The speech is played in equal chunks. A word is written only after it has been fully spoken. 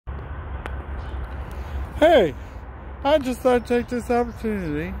Hey, I just thought I'd take this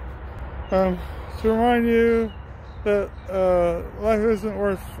opportunity to remind you that life isn't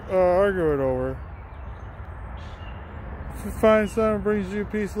worth arguing over. If you find something that brings you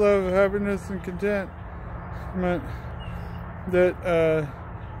peace, love, happiness, and contentment, that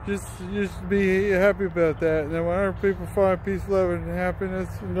just be happy about that. And then when other people find peace, love, and happiness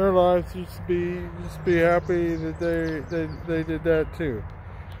in their lives, just be happy that they did that too.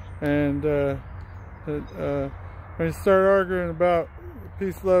 And when you start arguing about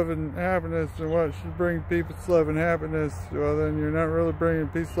peace, love, and happiness and what should bring peace, love, and happiness, well, then you're not really bringing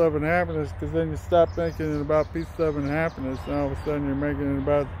peace, love, and happiness, because then you stop thinking about peace, love, and happiness, and all of a sudden you're making it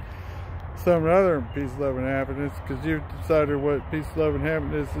about some other peace, love, and happiness, because you've decided what peace, love, and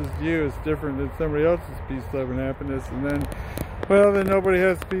happiness is to you is different than somebody else's peace, love, and happiness, and then, well, then nobody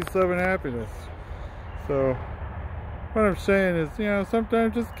has peace, love, and happiness. So what I'm saying is,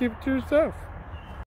 sometimes just keep it to yourself.